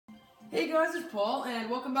Hey guys, it's Paul, and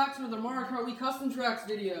welcome back to another Mario Kart Wii Custom Tracks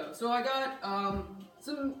video. So I got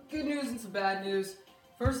some good news and some bad news.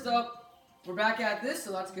 First up, we're back at this,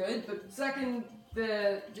 so that's good. But second,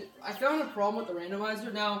 I found a problem with the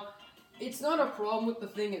randomizer. Now, it's not a problem with the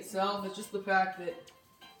thing itself, it's just the fact that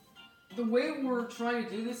the way we're trying to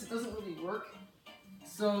do this, it doesn't really work.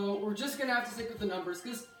 So we're just going to have to stick with the numbers,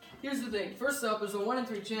 because here's the thing. First up, there's a 1 in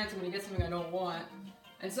 3 chance I'm going to get something I don't want.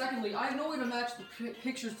 And secondly, I have no way to match the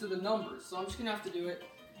pictures to the numbers, so I'm just going to have to do it.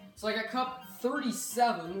 So I got cup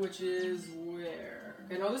 37, which is where?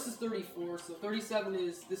 Okay, no, this is 34, so 37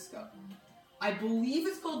 is this cup. I believe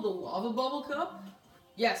it's called the Lava Bubble Cup.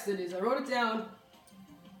 Yes, it is. I wrote it down.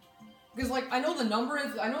 Because, like, I know the number,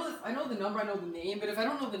 I know the number, I know the name, but if I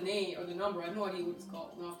don't know the name or the number, I have no idea what it's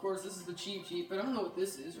called. Now, of course, this is the cheap sheet, but I don't know what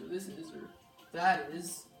this is, or this is, or that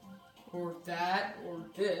is, or that, or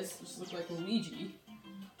this, which looks like Luigi.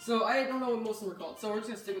 So I don't know what most of them are called. So we're just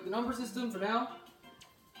going to stick with the number system for now.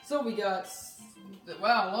 So we got,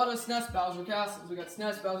 wow, a lot of SNES Bowser Castles. We got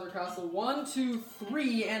SNES Bowser Castle 1, 2,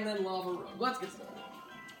 3, and then Lava Road. Let's get started.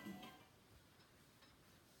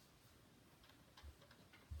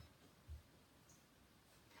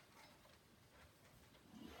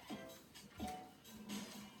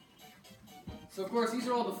 So of course, these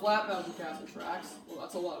are all the flat Bowser Castle tracks. Well,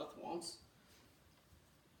 that's a lot of thwomps.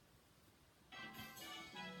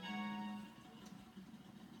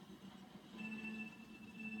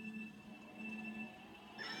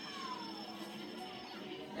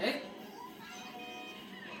 Okay.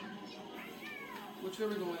 Which way are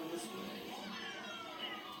we going this way?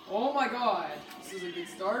 Oh my god! This is a good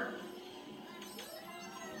start.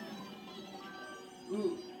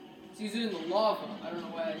 Ooh. Let's use it in the lava. I don't know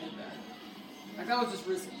why I did that. I thought it was just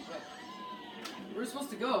risky, but where are we supposed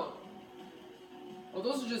to go? Oh,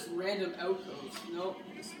 those are just random outposts. Nope,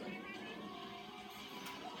 this way.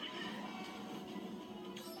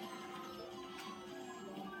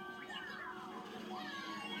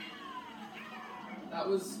 That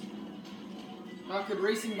was not good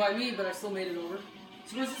racing by me, but I still made it over.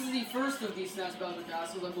 So this is the first of these SNES Bowser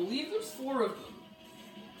Castles. I believe there's 4 of them.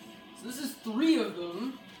 So this is 3 of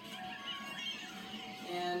them.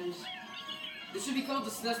 And this should be called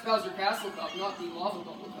the SNES Bowser Castle Cup, not the Lava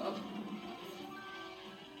Bubble Cup.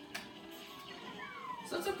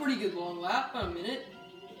 So that's a pretty good long lap, about a minute.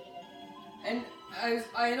 And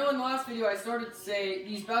I know in the last video I started to say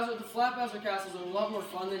the flat Bowser Castles are a lot more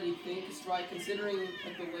fun than you'd think, considering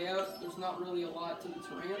like the layout. There's not really a lot to the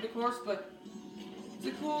terrain of the course, but it's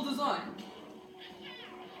a cool design.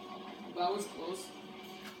 That was close.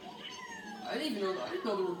 I didn't know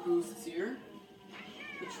there were boosts here.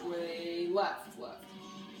 Which way? Left.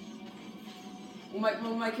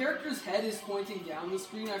 When my character's head is pointing down the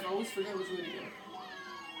screen, I always forget which way to go.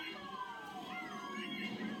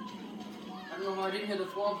 I don't know how I didn't hit a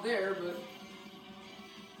thwomp there, but...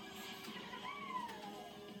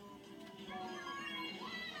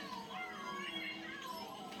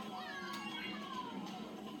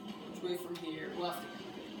 Which way from here? Left again.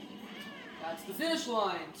 That's the finish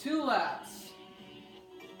line. 2 laps.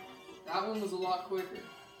 That one was a lot quicker.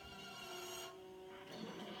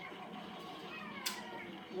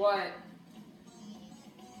 What?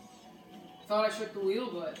 Thought I shook the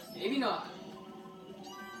wheel, but maybe not.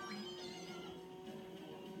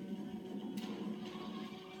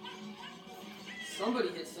 Somebody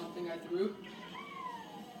hit something I threw.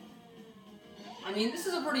 I mean, this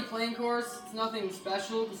is a pretty plain course. It's nothing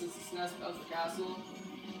special because it's a SNES Bowser Castle.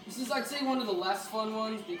 This is, I'd say, one of the less fun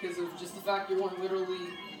ones because of just the fact you're going literally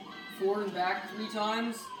forward and back 3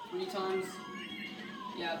 times. 3 times.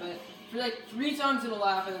 Yeah, but for like 3 times in a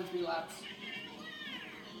lap and then 3 laps.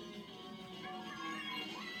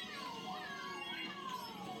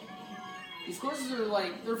 These courses are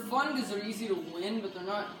like, they're fun because they're easy to win, but they're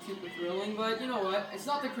not super thrilling. But you know what? It's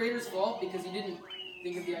not the creator's fault because he didn't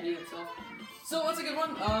think of the idea himself. So that's a good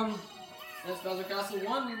one. That's Bowser Castle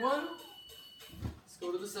 1. We won. Let's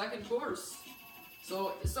go to the second course.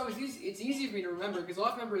 So it's easy for me to remember because all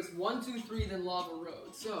I remember is 1, 2, 3, then Lava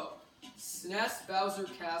Road. So SNES Bowser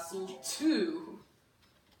Castle 2.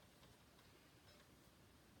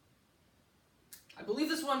 I believe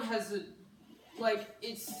this one has a, like,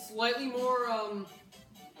 it's slightly more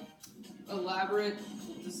elaborate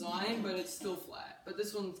design, but it's still flat. But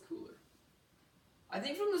this one's cooler. I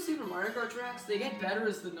think from the Super Mario Kart tracks, they get better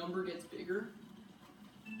as the number gets bigger.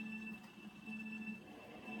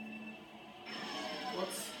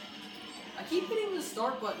 Whoops. I keep hitting the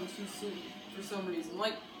start button too soon for some reason.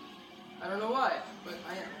 Like, I don't know why, but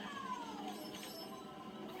I am.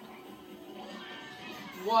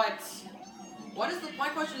 What? My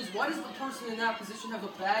question is, why does the person in that position have a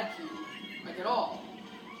bad cue? Like, at all?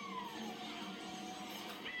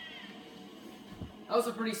 That was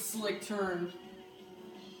a pretty slick turn.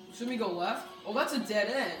 Shouldn't we go left? Oh, that's a dead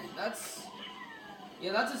end.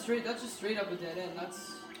 Yeah, that's just straight up a dead end. I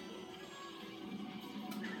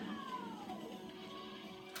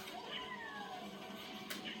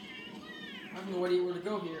have no idea where to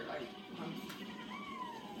go here.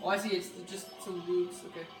 Oh, I see. It's just some loops.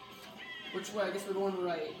 Okay. Which way? I guess we're going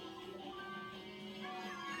right.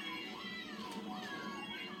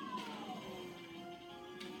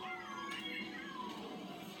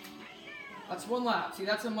 That's one lap. See,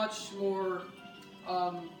 that's a much more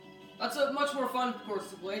fun course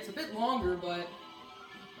to play. It's a bit longer, but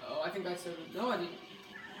I think I said no. I didn't.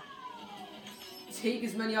 Take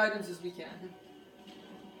as many items as we can.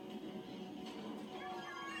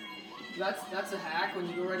 That's a hack when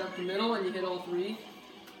you go right up the middle and you hit all three.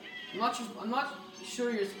 I'm not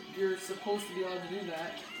sure you're supposed to be allowed to do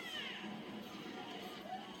that.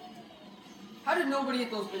 How did nobody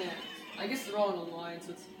hit those bananas? I guess they're all in a line,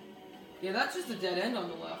 so it's... Yeah, that's just a dead end on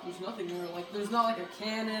the left. There's nothing there. Like, there's not like a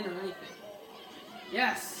cannon or anything.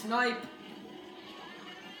 Yes, snipe!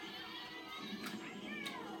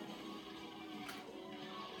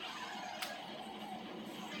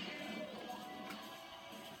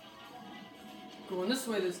 Going this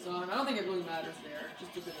way this time. I don't think it really matters there.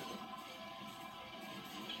 Just a bit of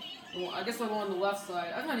it. Well, I guess I'll go on the left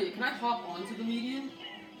side. I have no idea. Can I hop onto the median?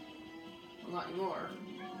 Well, not anymore.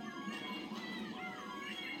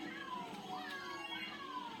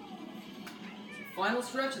 Final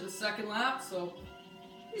stretch of the second lap, so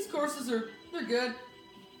these courses they're good.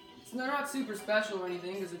 They're not super special or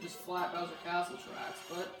anything because they're just flat Bowser Castle tracks,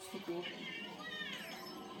 but still cool.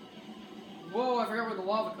 Whoa, I forgot where the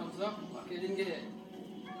lava comes up. Okay, I didn't get hit.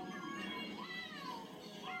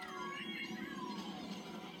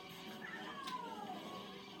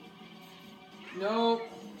 Nope.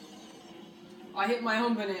 I hit my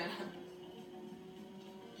own banana.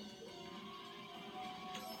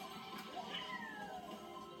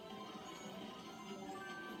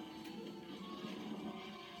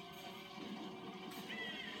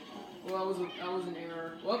 Well, that was an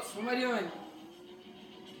error. Whoops, what am I doing?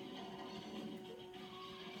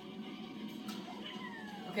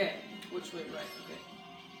 Okay, which way? Right, okay.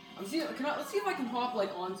 Let's see if I can hop,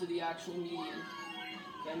 like, onto the actual median.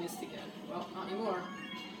 Okay, I missed again. Well, not anymore.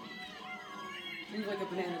 Seems like a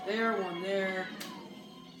banana there, one there.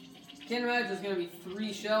 Can't imagine there's gonna be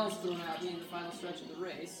 3 shells thrown at me in the final stretch of the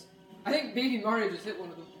race. I think Baby Mario just hit one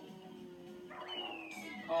of them.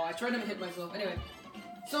 Oh, I tried to hit myself. Anyway.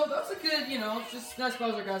 So that's a good, it's just SNES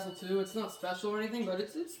Bowser Castle 2. It's not special or anything, but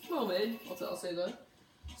it's well made. I'll say that.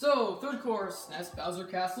 So, third course, SNES Bowser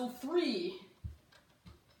Castle 3.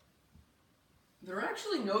 There are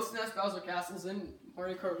actually no SNES Bowser Castles in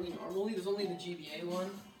Mario Kart Wii normally. There's only the GBA one.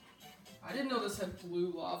 I didn't know this had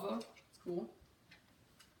blue lava. It's cool.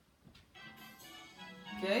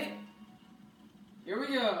 Okay. Here we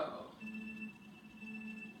go.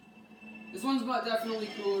 This one's definitely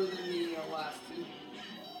cooler than the last two.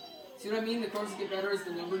 See what I mean? The courses get better as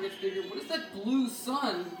the number gets bigger. What is that blue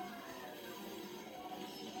sun?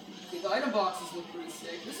 Okay, the item boxes look pretty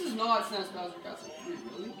sick. This is not SNES Bowser Castle 3,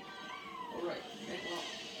 really? Alright, okay, well.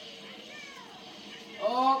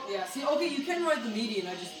 Oh, yeah, see, okay, you can ride the median,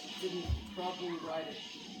 I just didn't properly ride it.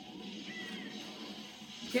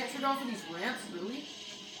 You can't trick off of these ramps, really?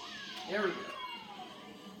 There we go.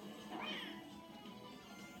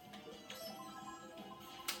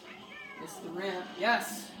 It's the ramp.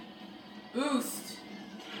 Yes! Boost!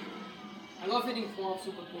 I love hitting thwomps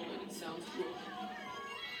with the bullet. It sounds cool.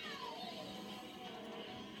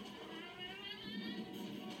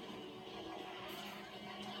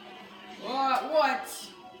 What?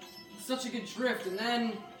 Such a good drift, and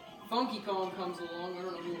then Funky Kong comes along. I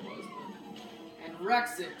don't know who it was, but... and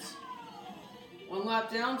wrecks it. 1 lap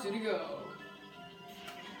down, 2 to go.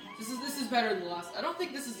 This is better than the last. I don't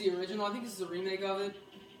think this is the original. I think this is a remake of it.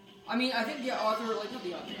 I mean, I think the author, not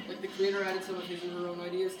the author, the creator added some of his or her own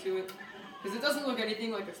ideas to it. Because it doesn't look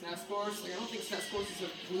anything like a SNES course. Like, I don't think SNES courses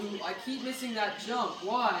have blue. I keep missing that jump.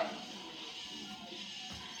 Why?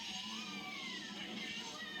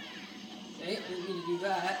 Okay, I didn't mean to do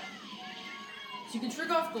that. So you can trick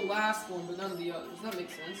off the last one, but none of the others. That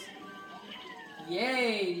makes sense.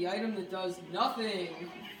 Yay! The item that does nothing!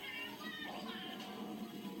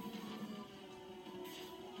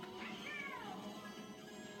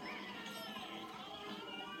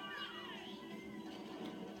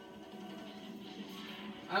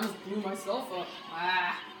 I almost blew myself up.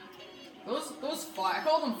 Ah! I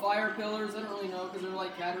call them fire pillars. I don't really know because they're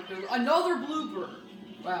like caterpillars. Another blooper.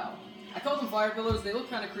 Wow. I call them fire pillars. They look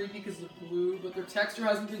kind of creepy because they're blue, but their texture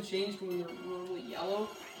hasn't been changed from when they're normally yellow.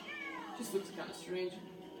 Just looks kind of strange.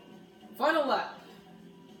 Final lap.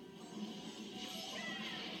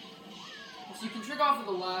 So you can trick off of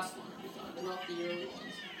the last one every time, but not the early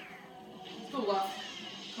ones. Let's go left.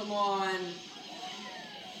 Come on.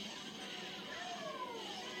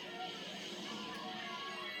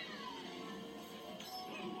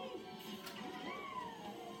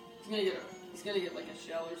 He's gonna get like a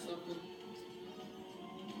shell or something.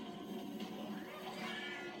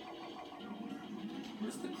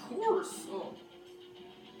 Where's the course? Oh.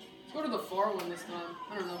 Let's go to the far one this time.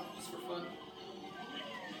 I don't know, just for fun.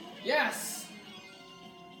 Yes!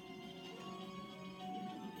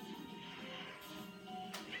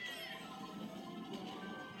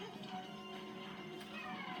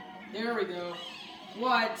 There we go.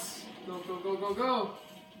 What? Go, go, go, go, go!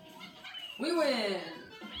 We win!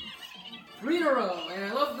 3 in a row, and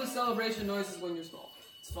I love the celebration noises when you're small.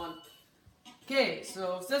 It's fun. Okay,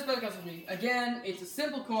 so Steps Back Up with me. Again, it's a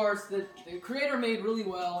simple course that the creator made really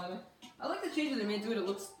well, and I like the changes they made to it. It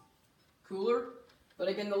looks cooler, but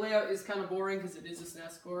again, the layout is kind of boring because it is a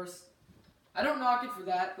SNES course. I don't knock it for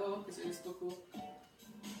that, though, because it is still cool.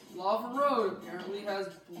 Lava Road apparently has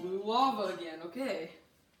blue lava again. Okay,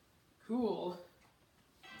 cool.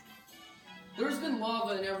 There's been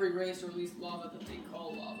lava in every race, or at least lava that they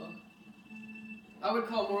call lava. I would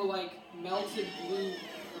call more like melted blue.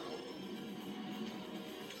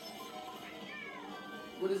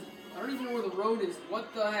 What is... I don't even know where the road is.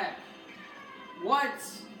 What the heck? What?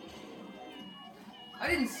 I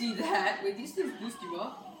didn't see that. Wait, these things boost you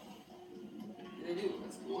up? Yeah, they do.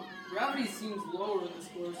 That's cool. Gravity seems lower in this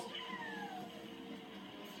course.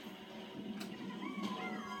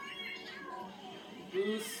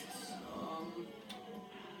 Boost.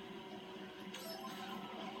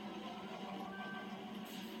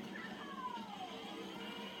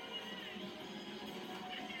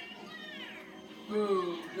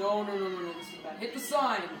 Boom. No, this is bad. Hit the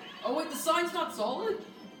sign! Oh wait, the sign's not solid?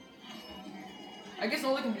 I guess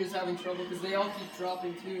all the computers having trouble because they all keep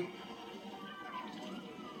dropping too.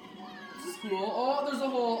 This is cool. Oh, there's a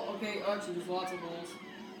hole. Okay, actually there's lots of holes.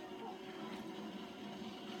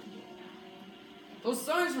 Those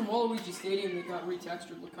signs from Waluigi Stadium that got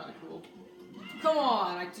retextured look kind of cool. Come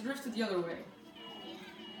on, I drifted the other way.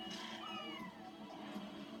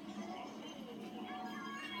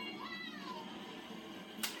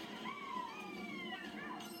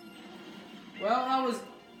 Well, that was...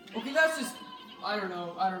 Okay, that's just... I don't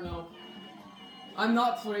know. I'm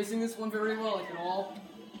not placing this one very well, like, at all.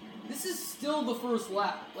 This is still the first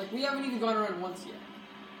lap. Like, we haven't even gone around once yet.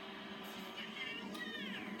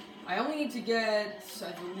 I only need to get,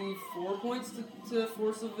 I believe, 4 points to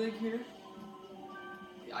force a Vig here.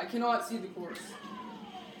 Yeah, I cannot see the course.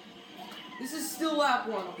 This is still lap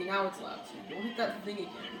 1. Okay, now it's lap 2. Don't hit that thing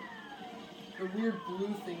again. The weird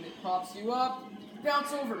blue thing that pops you up.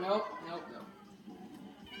 Bounce over. Nope.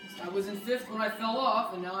 I was in 5th when I fell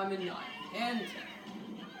off, and now I'm in 9th. And 10th.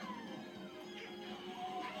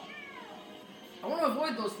 I want to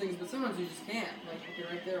avoid those things, but sometimes you just can't. Like, okay,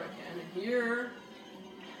 right there I can. And here...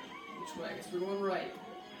 Which way? I guess we're going right.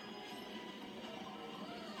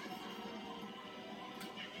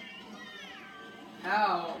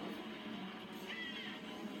 How?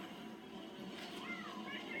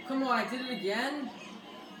 Come on, I did it again?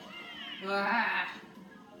 Ah!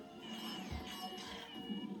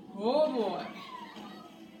 Oh boy.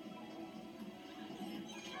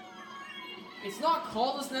 It's not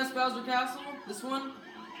called the SNES Bowser Castle, this one.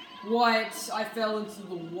 What? I fell into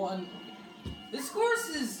the one. This course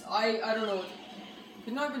is, I don't know.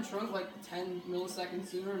 Couldn't I have been shrunk like 10 milliseconds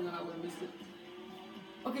sooner and then I would have missed it?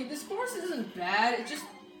 Okay, this course isn't bad, it just...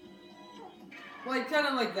 Like, kind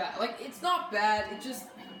of like that. Like, it's not bad, it just...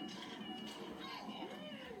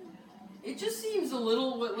 It just seems a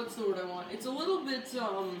little... What's the word I want? It's a little bit,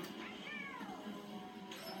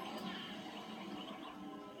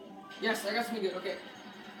 Yes, I got something good, okay.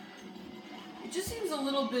 It just seems a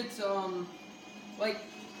little bit, like,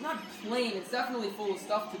 not plain, it's definitely full of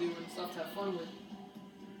stuff to do and stuff to have fun with.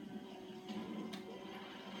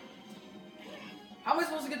 How am I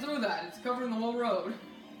supposed to get through that? It's covering the whole road.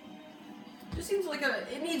 Just seems like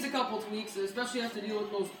it needs a couple tweaks, it especially has to deal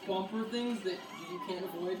with those bumper things that you can't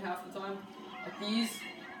avoid half the time. Like these.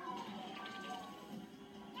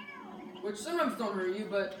 Which sometimes don't hurt you,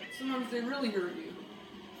 but sometimes they really hurt you.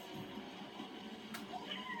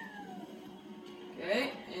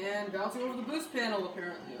 Okay, and bouncing over the boost panel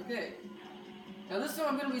apparently, okay. Now this time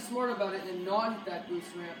I'm gonna be smart about it and not hit that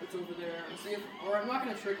boost ramp that's over there. And see if, or I'm not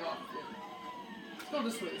gonna trick off of it. Let's go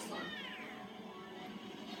this way this time.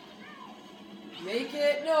 Make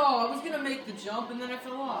it? No, I was gonna make the jump and then I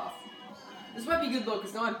fell off. This might be good though,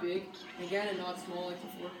 because now I'm big again and not small like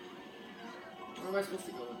before. Where am I supposed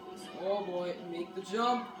to go with this? Oh boy, make the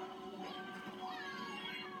jump.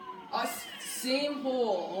 Same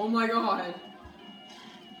hole. Oh my god.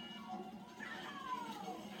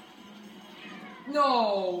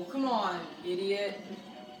 No, come on, idiot.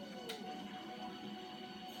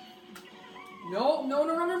 No, no,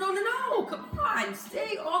 no, no, no, no, no, no! Come on,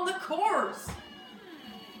 stay on the course!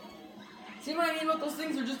 See what I mean about those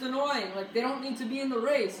things are just annoying. Like, they don't need to be in the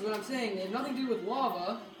race, is what I'm saying. They have nothing to do with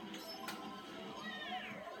lava.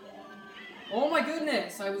 Oh my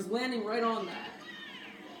goodness, I was landing right on that.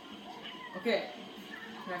 Okay,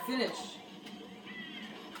 can I finish?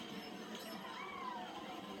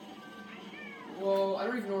 Whoa, I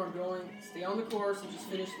don't even know where I'm going. Stay on the course and just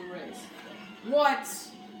finish the race. What?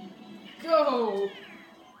 Go!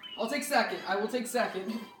 I'll take second. I will take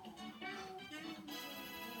second.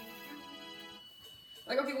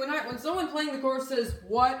 Like, okay, when someone playing the course says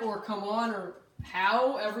what or come on or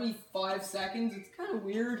how every 5 seconds, it's kind of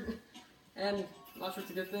weird. And I'm not sure it's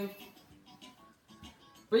a good thing.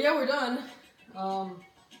 But yeah, we're done.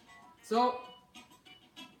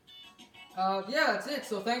 Yeah, that's it.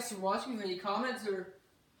 So thanks for watching. If you have any comments or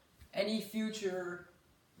any future...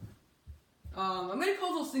 I'm gonna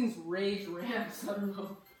call those things rage ramps. I don't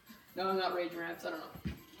know. No, not rage ramps. I don't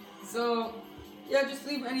know. So, yeah, just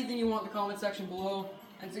leave anything you want in the comment section below.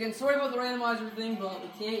 And again, sorry about the randomizer thing, but we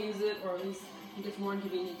can't use it, or at least I think it's more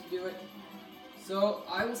inconvenient to do it. So,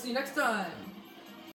 I will see you next time.